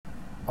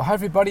Well, hi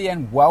everybody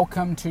and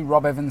welcome to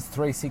Rob Evans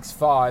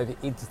 365.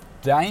 It's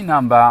day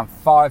number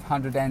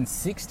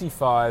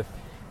 565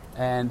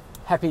 and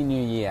Happy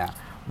New Year.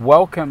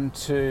 Welcome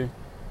to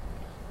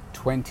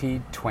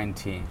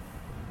 2020.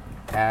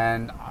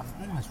 And I've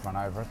almost run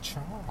over a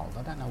child.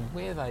 I don't know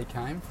where they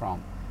came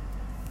from.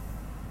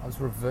 I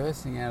was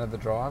reversing out of the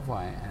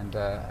driveway and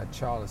a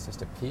child has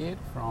just appeared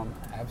from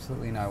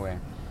absolutely nowhere.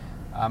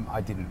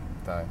 I didn't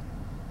though.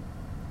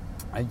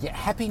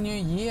 Happy New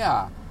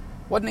Year.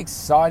 What an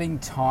exciting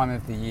time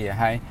of the year,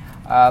 hey?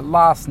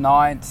 Last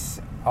night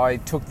I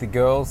took the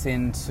girls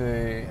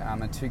into,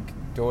 my two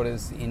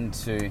daughters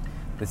into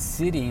the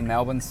city,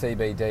 Melbourne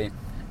CBD.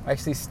 I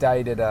actually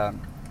stayed at a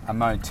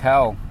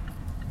motel,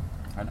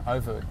 an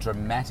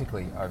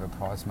dramatically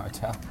overpriced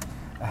motel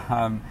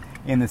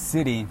in the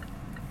city.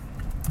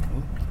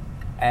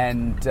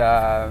 And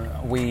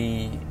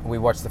we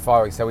watched the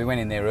fireworks. So we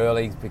went in there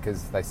early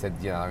because they said,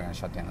 they're going to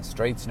shut down the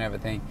streets and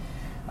everything,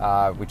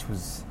 which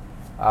was...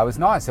 it was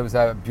nice. It was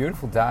a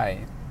beautiful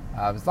day.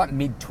 It was like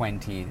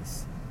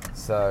mid-20s.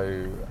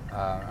 So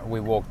we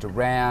walked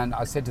around.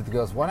 I said to the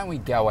girls, why don't we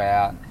go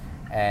out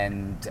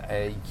and,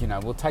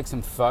 we'll take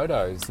some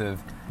photos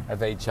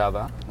of each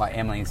other. Like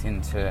Emily's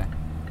into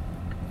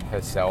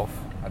herself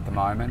at the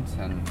moment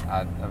and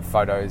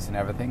photos and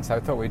everything. So I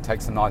thought we'd take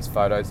some nice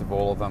photos of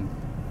all of them.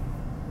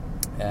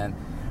 And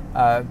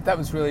that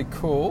was really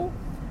cool.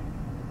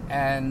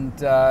 And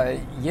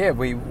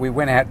we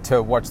went out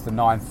to watch the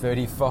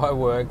 9:30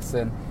 fireworks,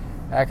 and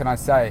how can I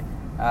say,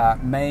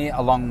 me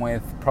along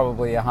with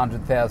probably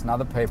 100,000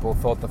 other people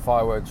thought the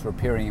fireworks were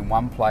appearing in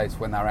one place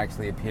when they were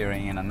actually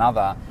appearing in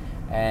another,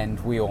 and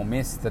we all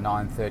missed the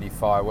 9:30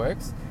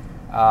 fireworks.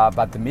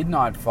 But the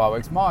midnight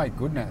fireworks, my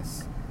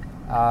goodness,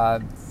 I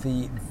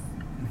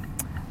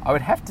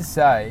would have to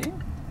say,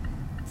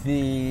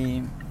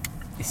 you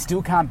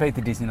still can't beat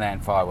the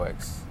Disneyland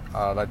fireworks.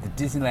 Like the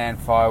Disneyland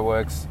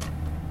fireworks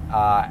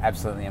are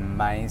absolutely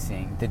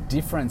amazing. The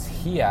difference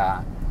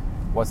here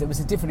was it was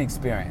a different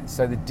experience.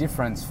 So the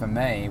difference for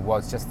me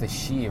was just the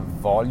sheer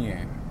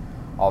volume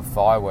of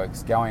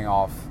fireworks going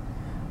off,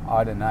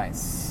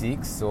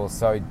 6 or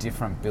so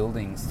different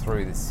buildings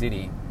through the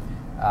city.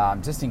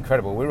 Just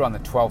incredible. We were on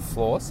the 12th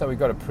floor, so we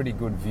got a pretty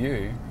good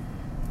view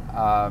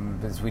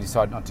because we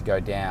decided not to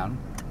go down.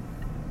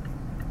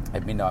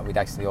 At midnight, we'd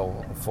actually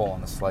all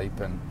fallen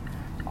asleep, and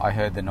I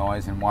heard the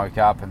noise and woke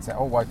up and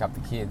woke up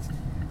the kids.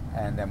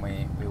 And then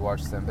we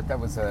watched them, but it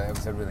was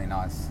a really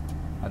nice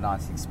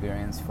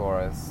experience for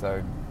us.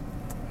 So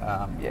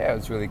it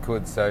was really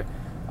good. So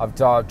I've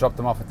dropped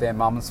them off at their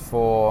mums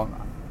for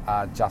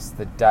just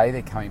the day.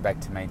 They're coming back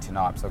to me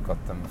tonight, so I've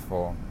got them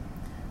for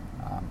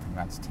pretty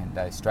much 10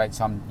 days straight.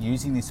 So I'm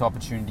using this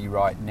opportunity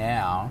right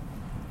now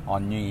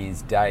on New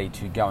Year's Day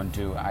to go and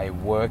do a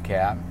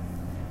workout,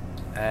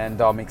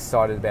 and I'm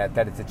excited about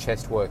that. It's a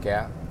chest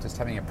workout, just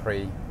having a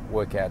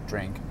pre-workout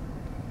drink.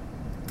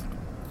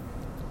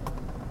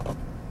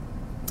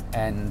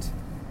 And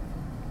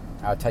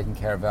taking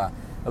care of a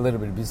little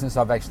bit of business.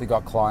 I've actually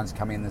got clients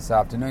coming in this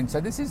afternoon.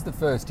 So this is the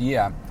first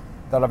year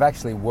that I've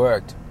actually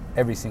worked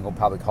every single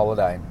public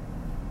holiday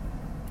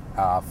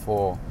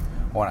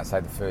when I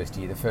say the first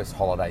year, the first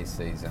holiday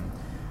season.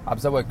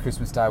 So I work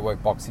Christmas Day, I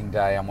work Boxing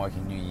Day, I'm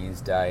working New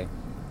Year's Day.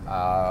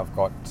 I've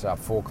got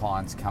 5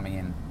 clients coming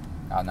in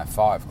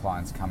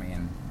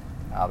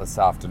this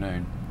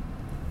afternoon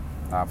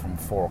from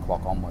 4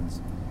 o'clock onwards.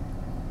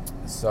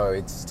 So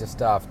it's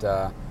just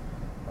after...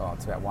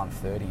 it's about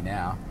 1:30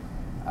 now.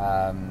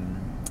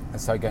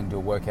 So going to do a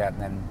workout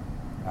and then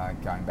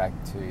going back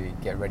to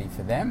get ready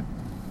for them.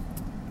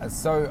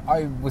 So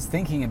I was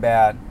thinking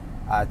about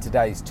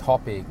today's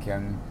topic,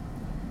 and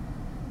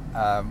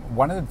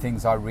one of the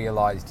things I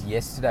realised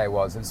yesterday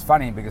was, it was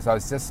funny because I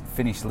was just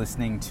finished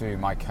listening to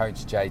my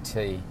coach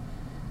JT,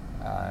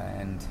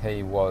 and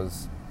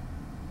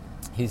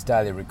his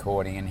daily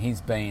recording, and he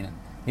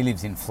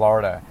lives in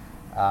Florida,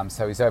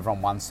 so he's over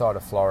on one side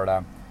of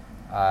Florida.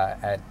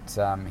 At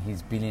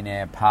his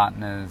billionaire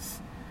partner's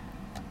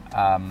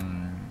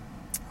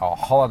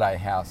holiday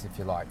house, if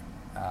you like,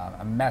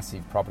 a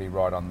massive property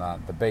right on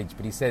the beach.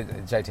 But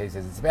JT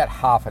says it's about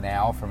half an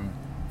hour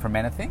from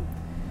anything,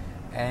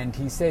 and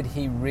he said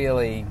he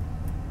really,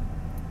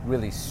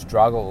 really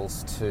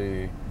struggles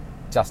to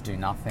just do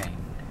nothing.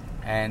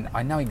 And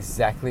I know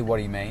exactly what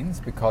he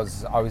means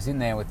because I was in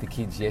there with the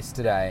kids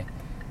yesterday,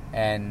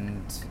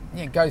 and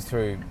it goes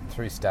through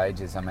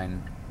stages. I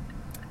mean,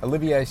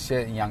 Olivia,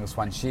 the youngest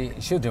one,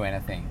 she'll do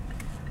anything,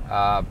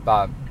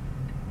 but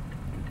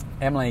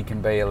Emily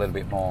can be a little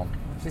bit more.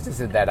 She's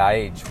just at that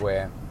age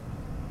where,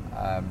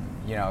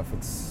 if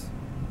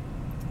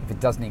it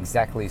doesn't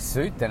exactly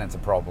suit, then it's a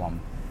problem.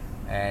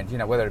 And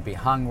whether it be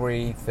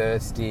hungry,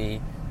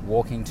 thirsty,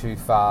 walking too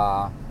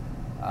far,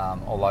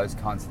 all those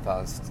kinds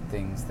of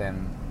things,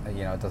 then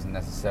it doesn't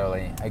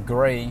necessarily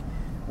agree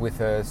with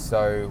her.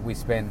 So we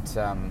spent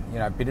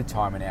a bit of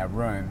time in our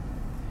room,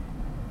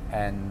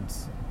 and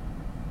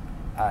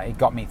it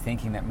got me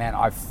thinking that, man,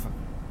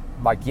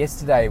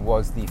 yesterday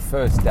was the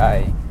first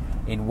day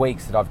in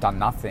weeks that I've done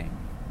nothing.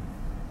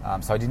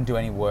 So I didn't do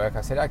any work.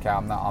 I said, okay,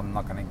 I'm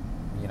not going to,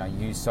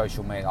 use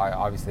social media.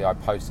 I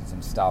posted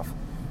some stuff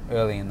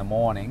early in the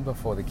morning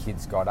before the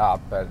kids got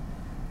up, but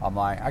I'm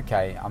like,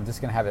 okay, I'm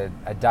just going to have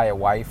a day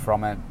away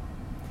from it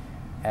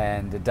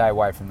and a day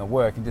away from the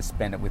work and just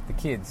spend it with the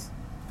kids.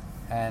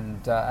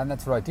 And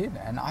that's what I did.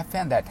 And I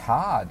found that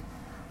hard.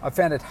 I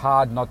found it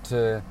hard not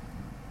to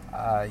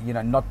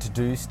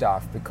do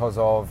stuff because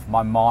of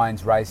my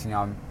mind's racing.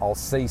 I'll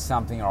see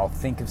something or I'll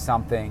think of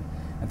something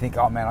and think,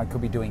 oh man, I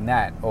could be doing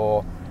that,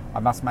 or I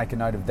must make a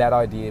note of that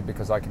idea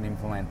because I can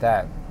implement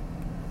that.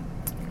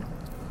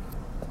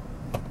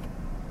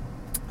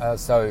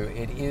 So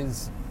it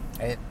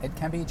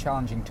can be a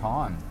challenging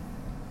time.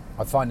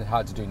 I find it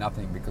hard to do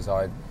nothing because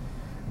I've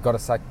got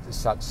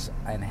such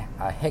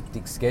a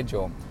hectic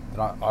schedule that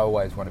I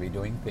always want to be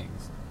doing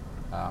things,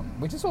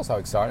 which is also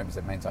exciting because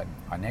it means I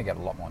now get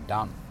a lot more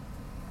done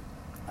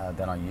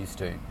than I used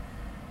to.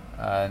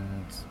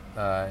 And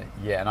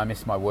and I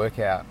missed my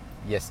workout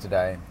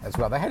yesterday as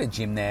well. They had a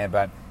gym there,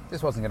 but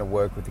just wasn't going to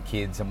work with the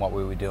kids and what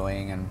we were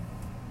doing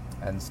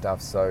and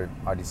stuff. So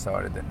I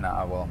decided that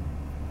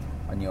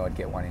I knew I'd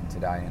get one in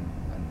today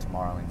and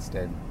tomorrow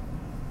instead.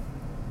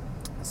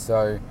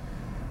 So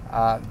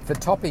the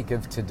topic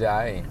of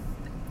today,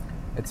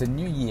 it's a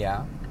new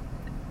year,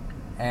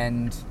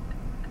 and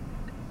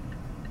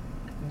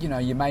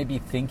you may be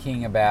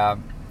thinking about,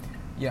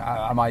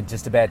 am I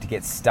just about to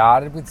get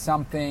started with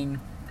something?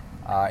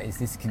 Is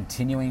this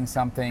continuing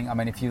something? I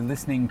mean, if you're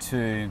listening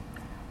to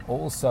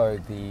also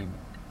the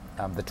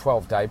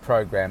 12-day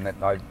program that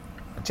I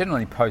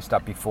generally post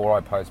up before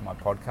I post my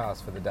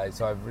podcast for the day.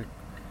 So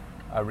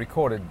I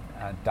recorded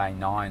day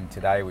 9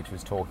 today, which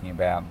was talking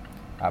about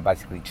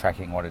basically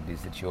tracking what it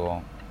is that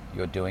you're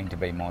doing to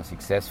be more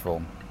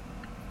successful.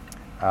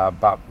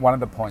 But one of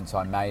the points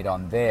I made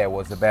on there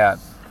was about,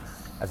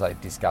 as I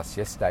discussed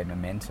yesterday,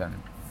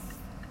 momentum.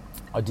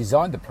 I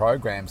designed the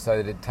program so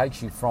that it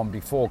takes you from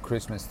before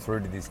Christmas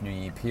through to this New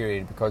Year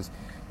period, because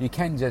you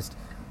can just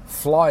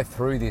fly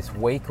through this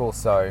week or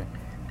so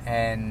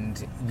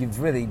and you've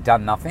really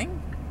done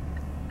nothing,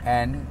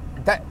 and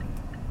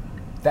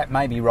that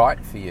may be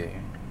right for you.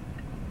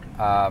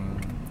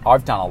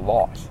 I've done a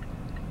lot,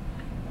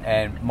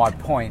 and my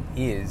point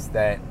is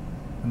that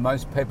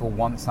most people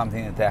want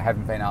something that they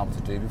haven't been able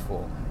to do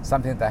before,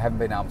 something that they haven't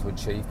been able to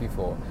achieve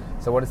before.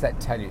 So what does that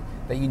tell you?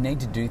 That you need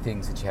to do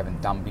things that you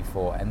haven't done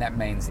before, and that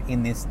means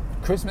in this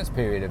Christmas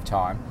period of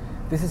time,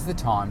 this is the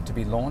time to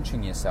be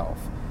launching yourself,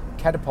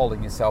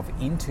 catapulting yourself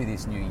into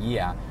this new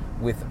year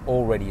with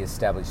already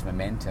established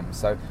momentum.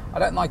 So I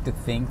don't like to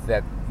think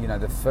that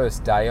the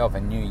first day of a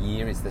new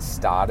year is the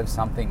start of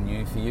something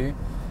new for you,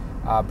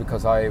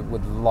 because I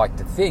would like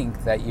to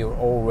think that you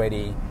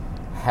already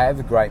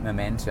have great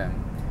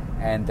momentum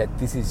and that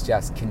this is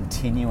just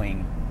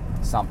continuing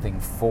something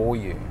for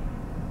you.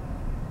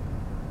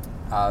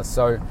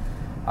 So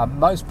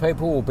most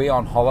people will be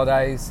on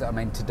holidays. I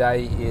mean,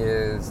 today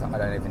is, I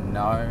don't even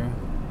know,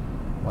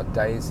 what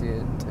day is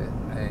it?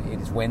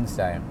 It is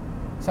Wednesday.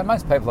 So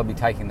most people will be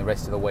taking the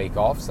rest of the week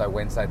off. So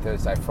Wednesday,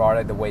 Thursday,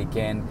 Friday, the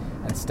weekend,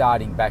 and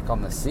starting back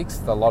on the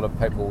 6th. A lot of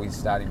people will be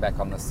starting back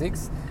on the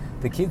 6th.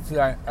 The kids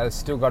have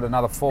still got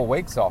another 4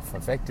 weeks off,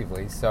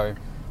 effectively. So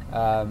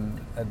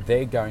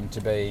they're going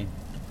to be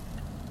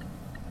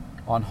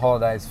on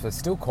holidays for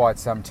still quite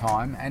some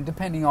time, and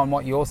depending on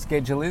what your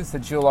schedule is,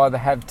 that you'll either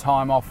have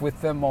time off with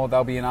them, or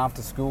there'll be an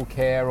after-school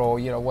care, or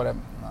whatever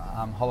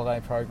holiday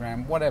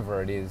program,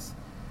 whatever it is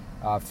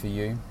for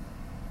you.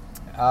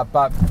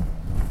 But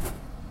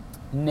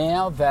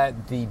now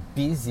that the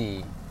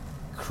busy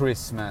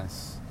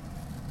Christmas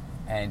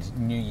and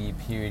New Year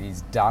period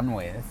is done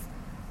with,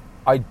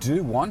 I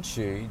do want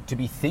you to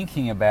be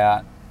thinking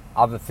about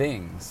other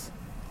things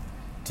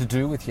to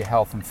do with your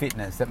health and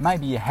fitness that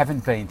maybe you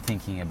haven't been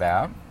thinking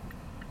about.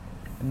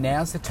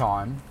 Now's the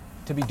time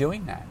to be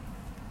doing that.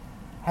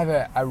 Have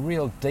a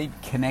real deep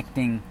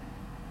connecting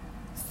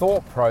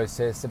thought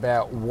process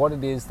about what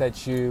it is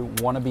that you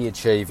want to be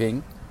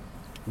achieving,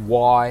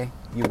 why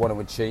you want to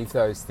achieve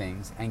those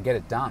things, and get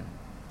it done.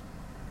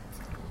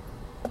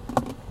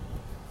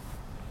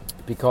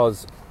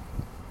 Because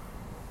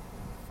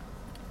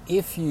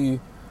if you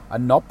are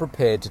not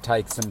prepared to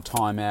take some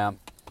time out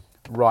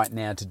right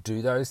now to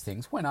do those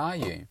things, when are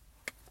you?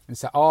 And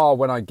say,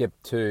 when I get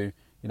to,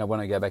 when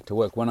I go back to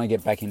work, when I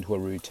get back into a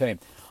routine.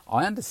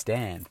 I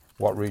understand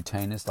what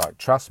routine is like,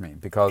 trust me,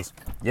 because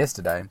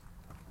yesterday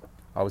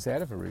I was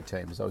out of a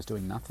routine because I was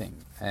doing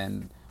nothing,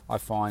 and I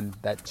find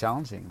that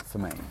challenging for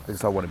me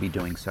because I want to be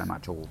doing so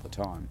much all the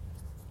time.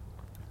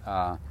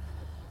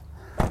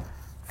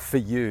 For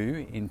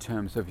you, in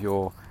terms of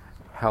your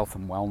health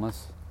and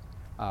wellness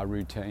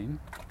routine,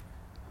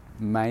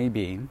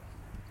 maybe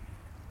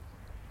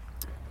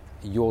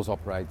yours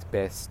operates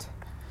best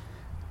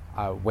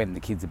when the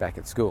kids are back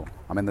at school.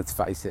 I mean, let's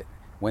face it,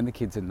 when the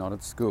kids are not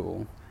at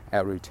school,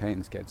 our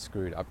routines get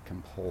screwed up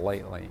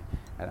completely,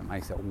 and it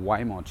makes it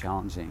way more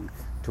challenging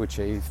to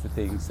achieve the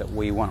things that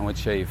we want to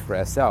achieve for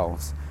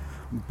ourselves.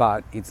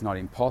 But it's not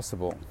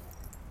impossible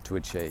to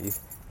achieve,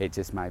 it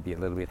just may be a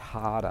little bit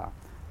harder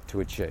to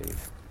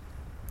achieve.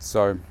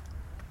 So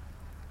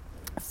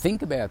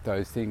think about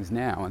those things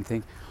now and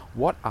think,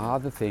 what are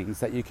the things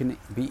that you can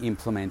be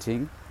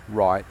implementing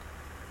right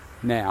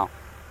now?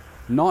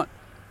 Not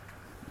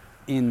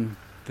in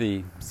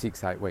the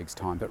 6-8 weeks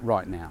time, but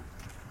right now.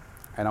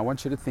 And I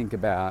want you to think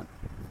about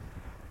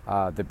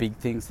the big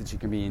things that you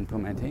can be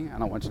implementing,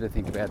 and I want you to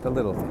think about the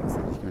little things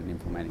that you can be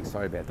implementing.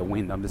 Sorry about the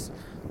wind. I'm just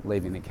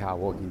leaving the car,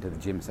 walking to the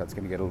gym, so it's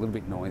going to get a little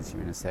bit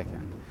noisier in a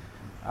second.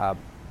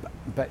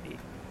 But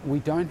we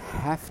don't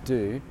have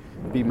to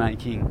be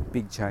making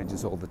big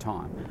changes all the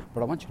time.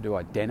 But I want you to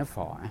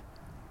identify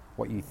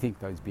what you think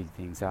those big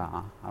things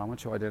are, and I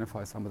want you to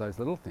identify some of those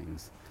little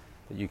things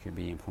that you can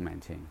be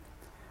implementing.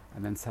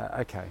 And then say,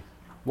 okay,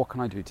 what can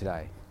I do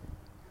today?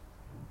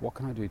 What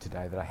can I do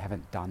today that I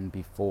haven't done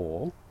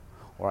before,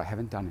 or I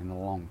haven't done in a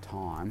long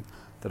time,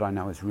 that I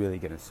know is really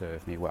going to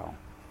serve me well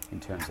in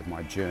terms of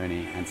my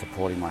journey and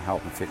supporting my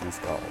health and fitness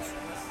goals?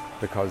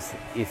 Because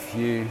if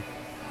you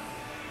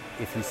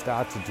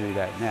start to do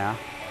that now,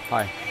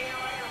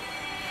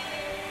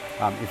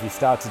 if you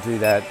start to do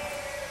that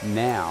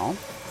now,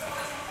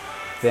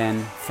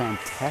 then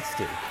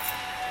fantastic.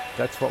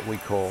 That's what we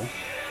call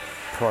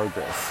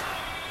progress.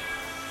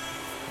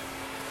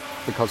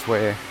 Because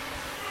we're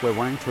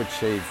wanting to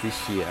achieve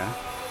this year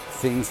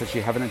things that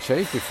you haven't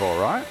achieved before,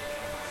 right?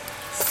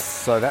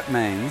 So that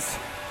means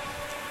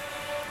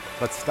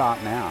let's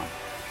start now.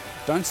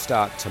 Don't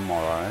start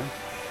tomorrow.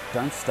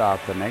 Don't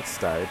start the next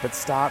day, but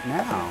start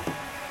now.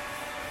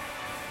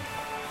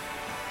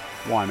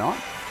 Why not?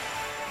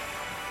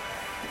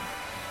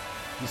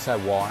 You say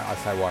why, I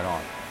say why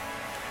not?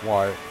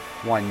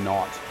 Why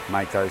not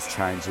make those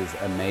changes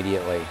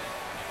immediately?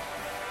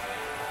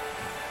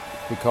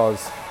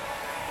 Because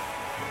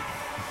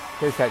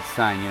there's that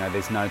saying,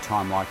 there's no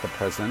time like the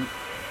present.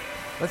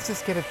 Let's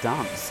just get it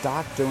done.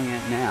 Start doing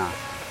it now.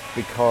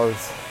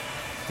 Because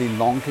the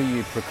longer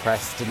you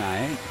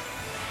procrastinate,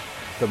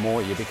 the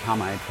more you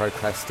become a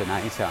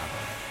procrastinator.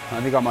 I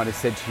think I might have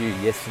said to you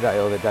yesterday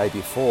or the day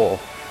before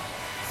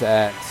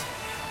that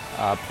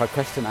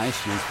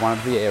procrastination is one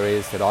of the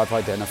areas that I've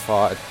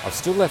identified. I've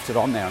still left it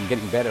on there. I'm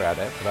getting better at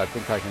it, but I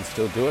think I can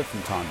still do it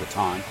from time to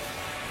time.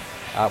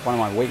 One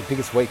of my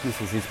biggest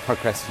weaknesses is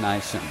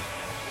procrastination.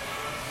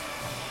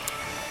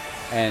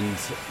 And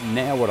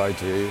now what I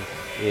do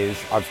is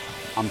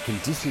I'm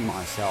conditioning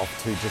myself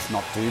to just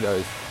not do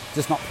those,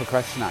 just not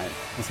procrastinate.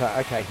 And say,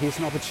 okay, here's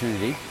an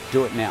opportunity,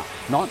 do it now.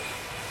 Not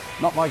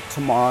like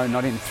tomorrow,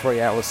 not in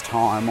 3 hours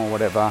time or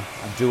whatever.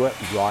 Do it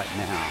right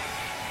now.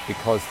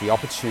 Because the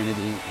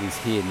opportunity is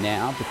here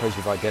now, because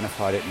you've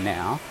identified it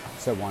now,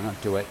 so why not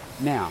do it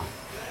now?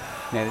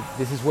 Now,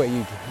 this is where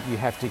you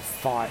have to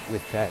fight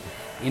with that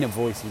inner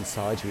voice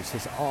inside you which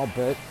says, oh,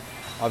 but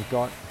I've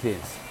got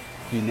this.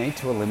 You need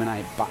to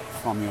eliminate but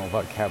from your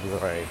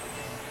vocabulary.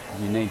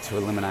 You need to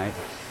eliminate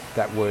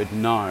that word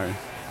no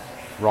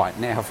right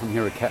now from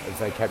your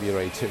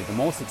vocabulary too. The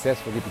more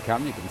successful you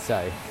become, you can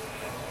say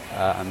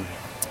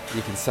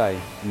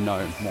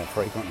no more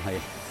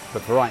frequently.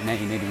 But for right now,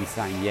 you need to be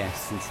saying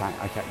yes and saying,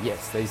 okay,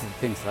 yes, these are the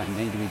things that I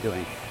need to be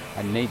doing.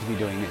 I need to be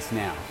doing this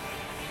now.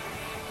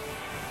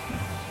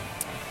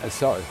 And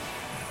so,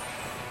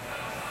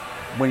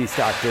 when you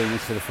start doing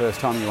this for the first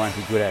time, you won't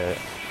be good at it.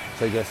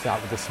 So you've got to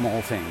start with the small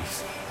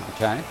things,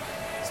 okay?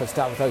 So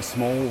start with those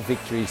small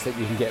victories that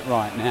you can get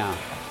right now.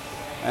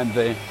 And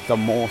the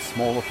more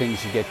smaller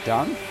things you get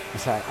done, you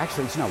say,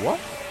 actually, do you know what?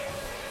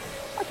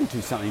 I can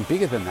do something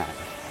bigger than that.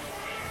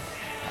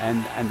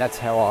 And that's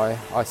how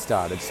I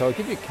started. So I'll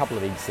give you a couple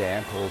of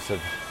examples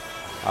of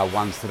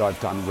ones that I've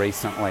done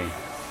recently.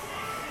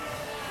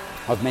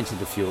 I've mentioned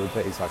a few of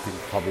these, I think,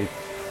 probably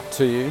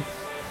to you.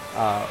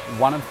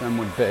 One of them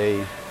would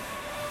be,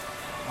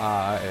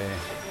 I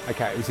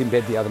was in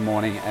bed the other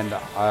morning, and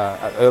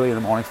early in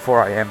the morning,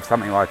 4 a.m,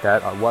 something like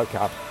that, I woke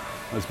up.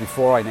 It was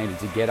before I needed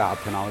to get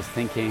up, and I was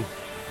thinking,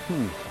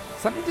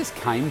 something just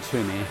came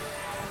to me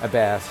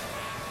about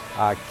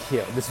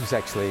this was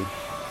actually,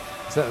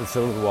 so it was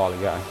a little while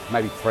ago,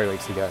 maybe 3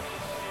 weeks ago,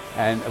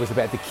 and it was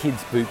about the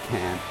kids boot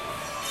camp,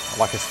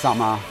 like a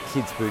summer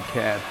kids boot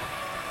camp.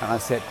 And I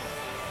said,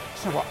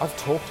 you know what, I've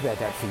talked about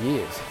that for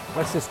years.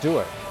 Let's just do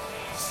it.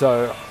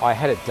 So I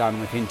had it done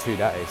within 2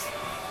 days.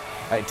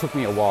 It took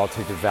me a while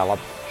to develop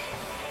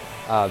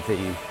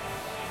the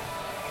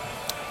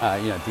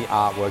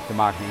artwork, the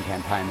marketing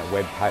campaign, the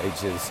web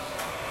pages,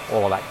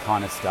 all of that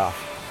kind of stuff.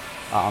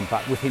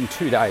 But within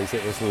 2 days,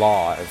 it was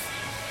live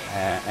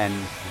and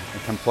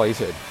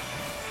completed.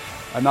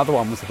 Another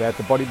one was about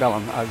the body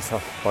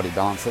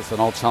balance. That's an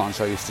old challenge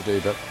I used to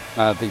do,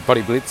 but the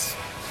Body Blitz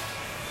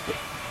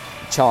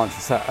challenge.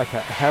 So,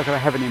 okay, how can I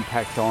have an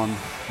impact on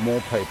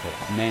more people,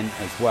 men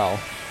as well,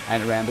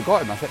 and around the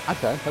globe? And I said,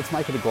 okay, let's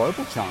make it a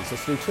global challenge.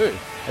 Let's do 2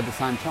 at the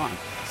same time.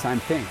 Same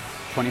thing.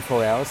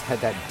 24 hours,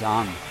 had that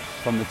done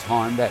from the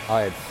time that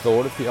I had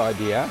thought of the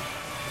idea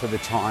to the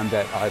time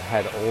that I'd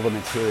had all the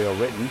material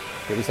written.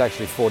 It was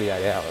actually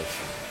 48 hours.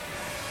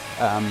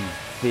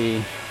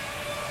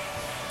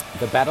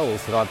 The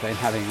battles that I've been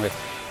having with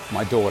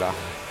my daughter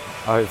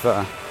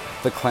over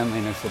the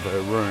cleanliness of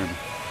her room.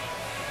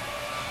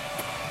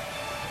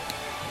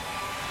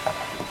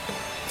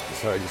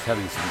 sorry, just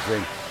having some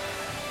drink.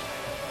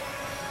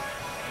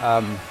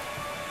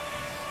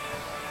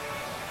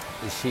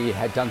 She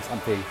had done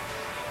something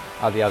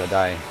the other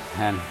day,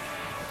 and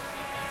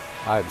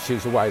she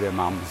was away at her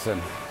mum's,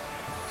 and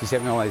she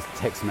sent me all these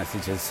text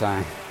messages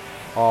saying,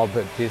 oh,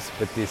 but this.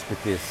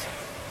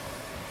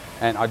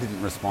 And I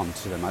didn't respond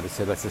to them. I just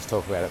said, let's just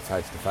talk about it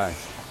face to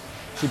face.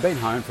 She'd been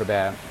home for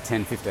about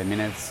 10, 15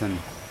 minutes, and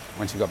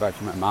when she got back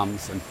from her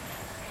mum's, and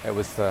it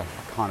was the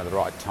kind of the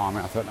right time,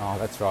 and I thought, oh,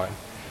 that's right,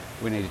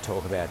 we need to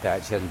talk about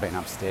that. She hasn't been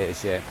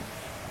upstairs yet.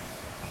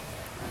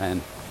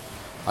 And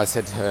I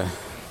said to her,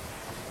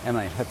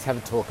 Emily, let's have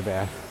a talk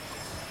about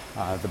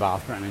the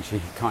bathroom. And she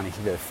kind of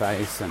hid her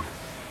face and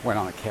went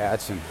on the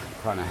couch and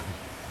kind of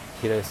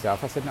hid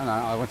herself. I said, no,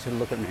 I want you to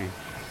look at me,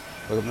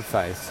 look at my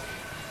face.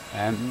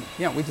 And,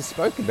 we just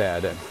spoke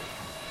about it.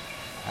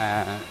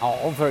 And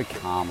all very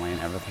calmly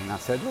and everything. I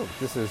said, look,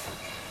 this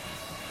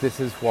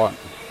is what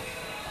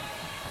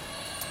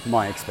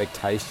my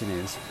expectation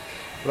is.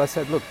 But I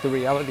said, look, the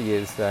reality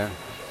is that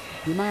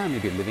you may only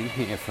be living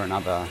here for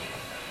another,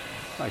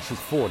 she's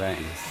 14,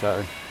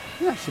 so,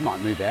 she might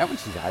move out when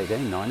she's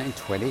 18, 19,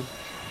 20.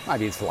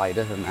 Maybe it's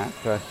later than that,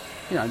 but,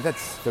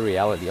 that's the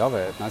reality of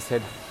it. And I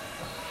said,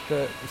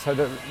 the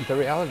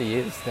reality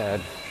is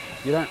that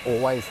you don't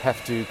always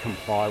have to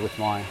comply with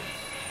my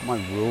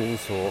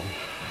rules or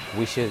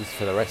wishes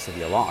for the rest of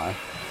your life.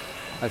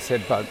 I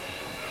said, but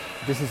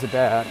this is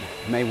about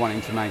me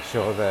wanting to make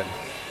sure that,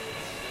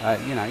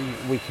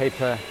 we keep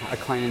a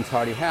clean and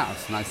tidy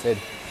house. And I said,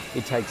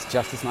 it takes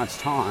just as much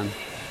time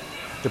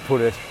to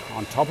put it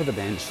on top of the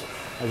bench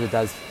as it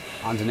does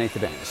underneath the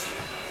bench.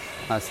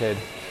 I said,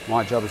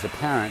 my job as a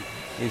parent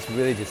is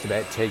really just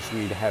about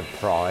teaching you to have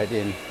pride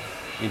in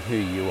who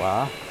you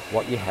are,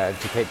 what you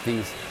have, to keep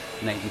things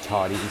neat and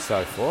tidy and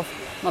so forth.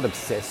 Not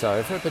obsess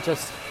over it, but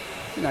just,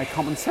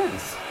 common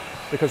sense.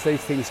 Because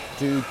these things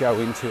do go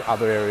into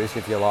other areas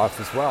of your life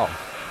as well.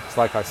 It's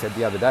like I said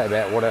the other day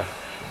about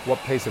what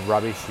piece of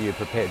rubbish are you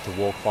prepared to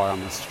walk by on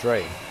the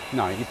street?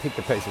 No, you pick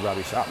the piece of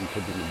rubbish up and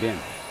put it in the bin.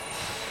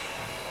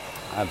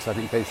 So I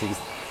think these things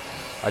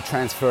are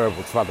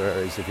transferable to other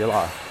areas of your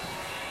life.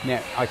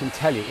 Now, I can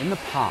tell you, in the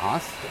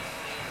past,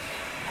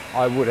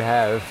 I would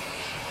have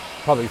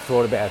probably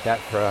thought about that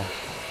for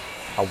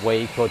a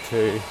week or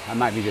two, and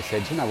maybe just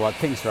said, you know what,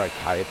 things are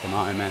okay at the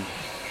moment,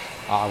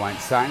 I won't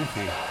say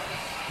anything.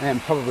 And then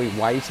probably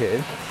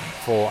waited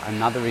for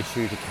another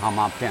issue to come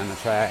up down the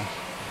track,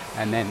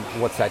 and then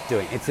what's that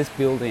doing? It's just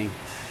building,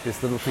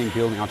 this little thing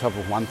building on top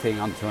of one thing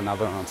onto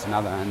another,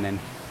 and then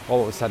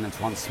all of a sudden it's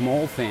one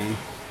small thing,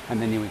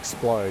 and then you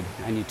explode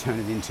and you turn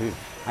it into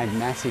a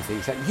massive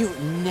thing. So you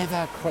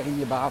never clean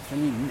your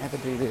bathroom, you never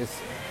do this,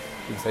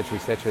 etc.,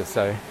 etc.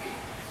 So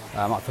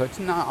I thought,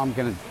 no, I'm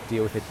going to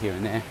deal with it here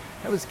and there.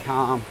 It was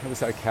calm, it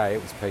was okay,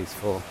 it was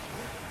peaceful,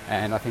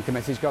 and I think the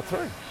message got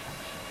through.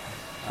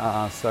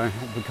 So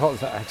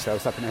because actually I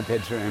was up in her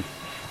bedroom,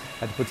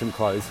 I had to put some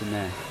clothes in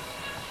there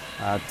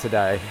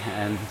today,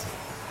 and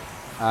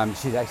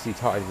she's actually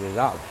tidied it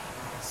up.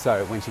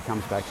 So when she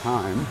comes back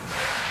home,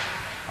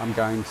 I'm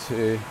going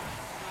to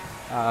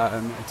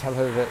tell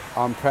her that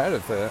I'm proud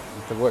of the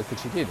work that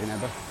she did in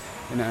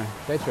her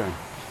bedroom.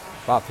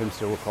 Bathroom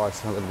still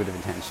requires a little bit of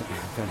attention,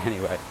 but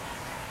anyway,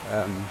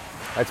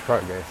 that's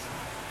progress.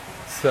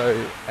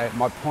 So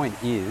my point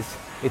is,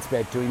 it's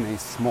about doing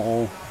these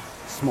small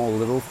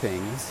little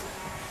things,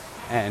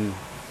 and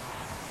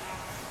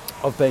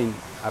I've been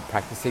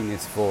practicing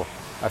this for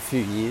a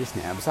few years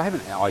now, because I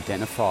haven't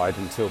identified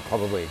until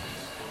probably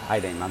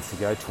 18 months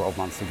ago, 12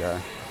 months ago,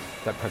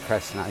 that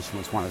procrastination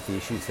was one of the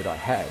issues that I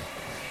had.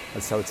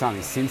 And so it's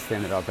only since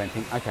then that I've been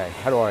thinking, okay,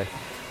 how do I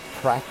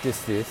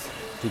practice this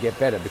to get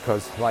better?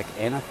 Because like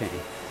anything,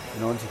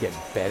 in order to get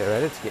better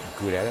at it, to get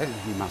good at it,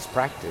 you must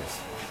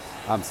practice.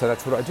 So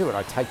that's what I do, and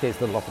I take these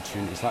little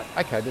opportunities, like,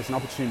 okay, there's an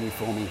opportunity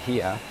for me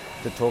here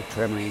to talk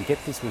to Emily and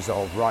get this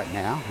resolved right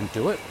now and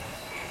do it.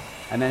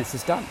 And then it's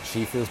just done.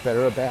 She feels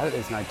better about it,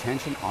 there's no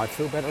tension, I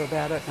feel better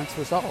about it, and it's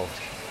resolved.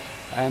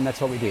 And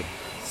that's what we did.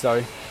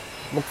 So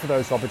look for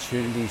those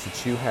opportunities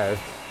that you have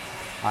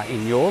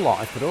in your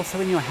life, but also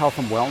in your health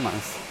and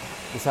wellness,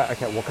 to say,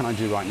 okay, what can I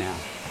do right now?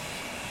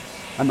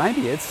 And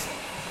maybe it's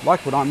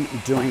like what I'm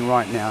doing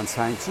right now and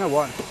saying, you know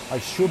what, I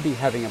should be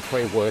having a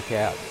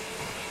pre-workout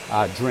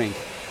drink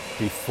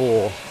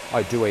before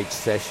I do each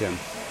session.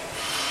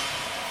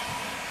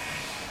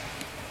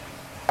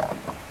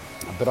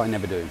 But I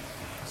never do.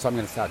 So I'm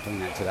going to start doing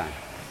that today.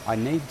 I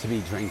need to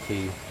be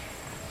drinking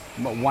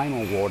way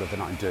more water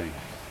than I do.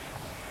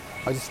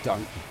 I just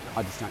don't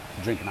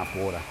drink enough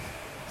water.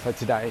 So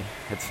today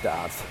it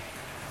starts.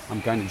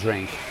 I'm going to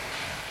drink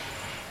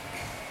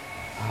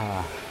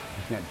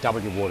double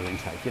your water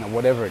intake,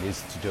 whatever it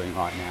is that you're doing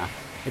right now.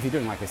 If you're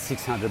doing like a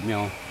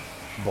 600ml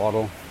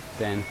bottle,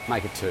 then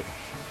make it 2.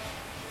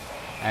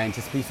 And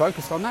just be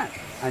focused on that.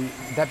 And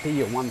that be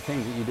your one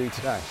thing that you do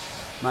today.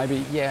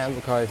 Maybe,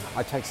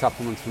 I take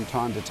supplements from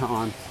time to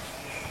time,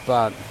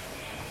 but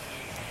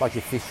like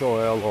your fish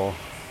oil or,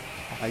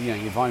 your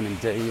vitamin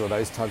D or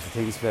those types of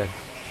things, but,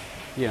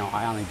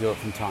 I only do it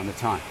from time to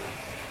time.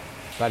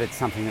 but it's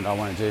something that I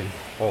want to do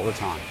all the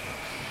time.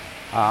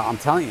 I'm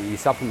telling you, your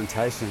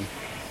supplementation,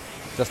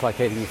 just like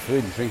eating your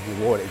food and drinking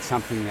your water, it's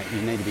something that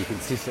you need to be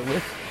consistent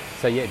with.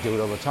 So yeah, do it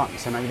all the time.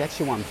 So maybe that's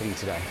your one thing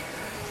today.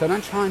 So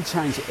don't try and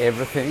change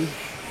everything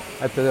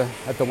at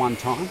the one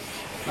time.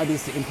 Maybe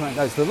it's to implement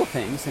those little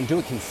things and do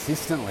it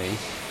consistently,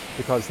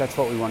 because that's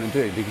what we want to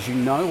do, because you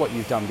know what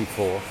you've done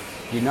before,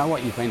 you know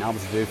what you've been able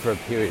to do for a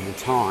period of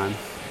time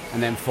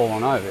and then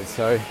fallen over.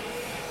 So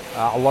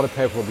a lot of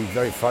people will be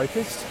very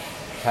focused,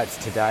 perhaps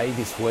today,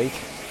 this week,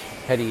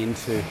 heading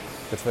into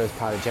the first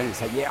part of January,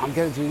 say, yeah, I'm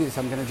going to do this,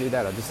 I'm going to do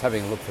that. I'm just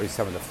having a look through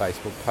some of the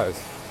Facebook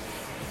posts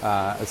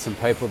of some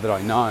people that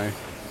I know,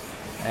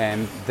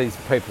 and these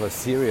people are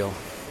serial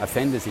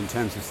offenders in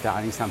terms of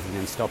starting something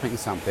and stopping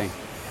something,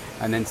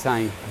 and then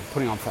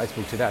putting on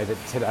Facebook today that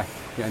today,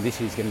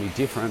 this year's going to be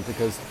different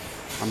because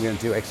I'm going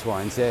to do X,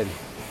 Y, and Z.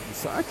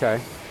 So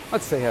okay,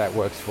 let's see how that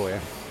works for you.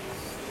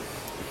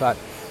 But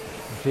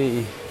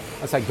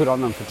I say good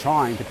on them for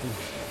trying, but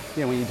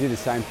when you do the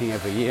same thing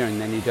every year and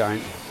then you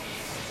don't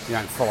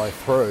follow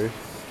through,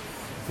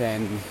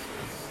 then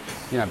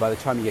by the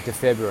time you get to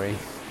February,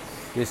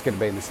 you're just going to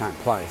be in the same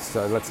place.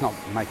 So let's not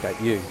make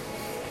that you.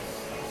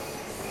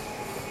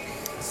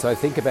 So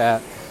think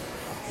about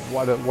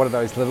what are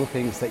those little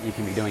things that you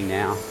can be doing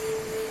now,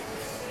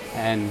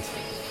 and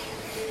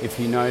if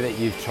you know that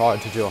you've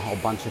tried to do a whole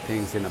bunch of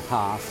things in the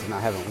past and they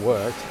haven't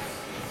worked,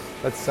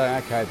 let's say,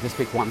 okay, just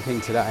pick one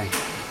thing today.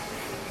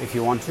 If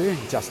you want to,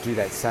 just do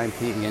that same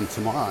thing again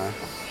tomorrow.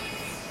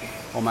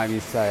 Or maybe you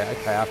say,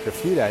 okay, after a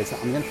few days,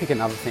 I'm going to pick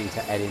another thing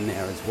to add in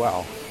there as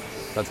well.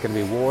 So it's going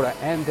to be water,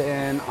 and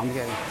then I'm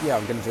going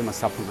to do my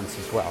supplements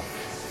as well,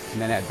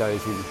 and then add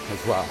those in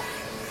as well.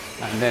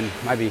 And then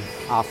maybe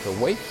after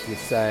a week, you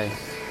say,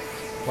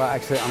 well,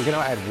 actually, I'm going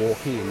to add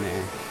walking in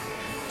there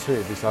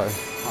too, because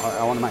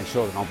I want to make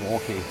sure that I'm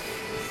walking.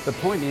 The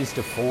point is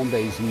to form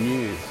these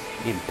new,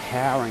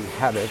 empowering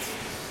habits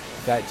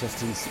that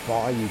just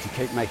inspire you to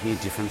keep making a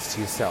difference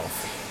to yourself.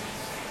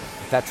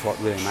 That's what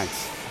really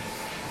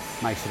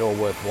makes it all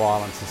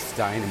worthwhile and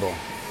sustainable.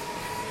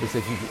 Because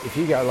if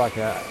you go like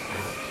a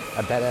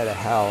bat out of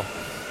hell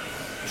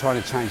trying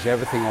to change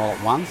everything all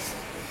at once,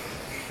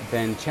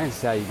 then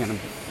chances are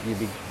you'll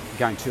be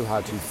going too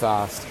hard too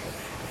fast,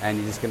 and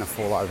you're just going to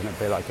fall over and it'll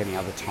be like any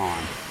other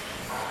time.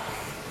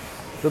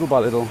 Little by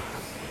little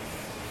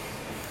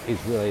is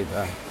really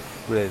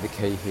the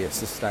key here,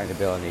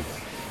 sustainability.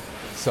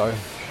 So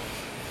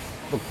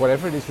look,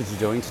 whatever it is that you're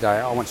doing today,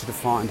 I want you to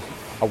find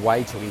a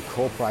way to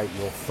incorporate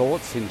your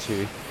thoughts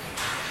into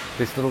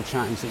this little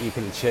change that you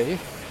can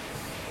achieve,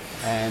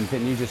 and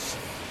then you just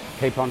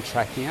keep on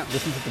tracking it.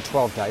 Listen to the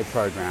 12-day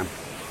program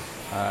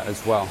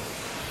as well.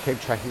 Keep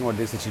tracking what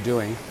it is that you're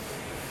doing,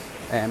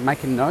 and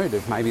make a note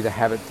of maybe the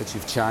habit that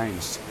you've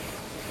changed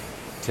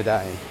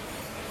today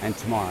and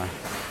tomorrow,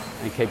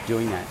 and keep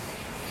doing that,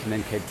 and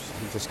then keep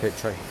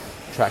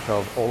track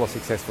of all the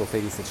successful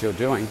things that you're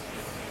doing,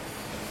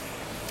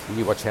 and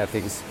you watch how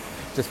things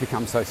just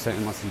become so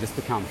seamless and just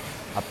become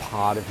a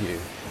part of you,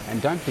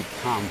 and don't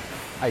become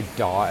a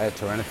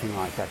diet or anything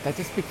like that. They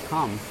just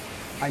become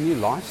a new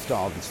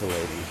lifestyle that you're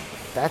leading.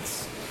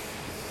 That's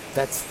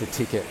the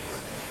ticket.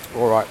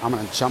 All right, I'm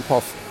going to jump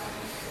off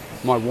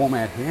my warm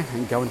out here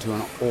and go into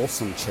an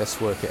awesome chest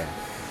workout.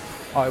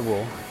 I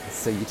will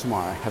see you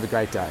tomorrow. Have a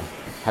great day.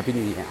 Happy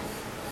New Year.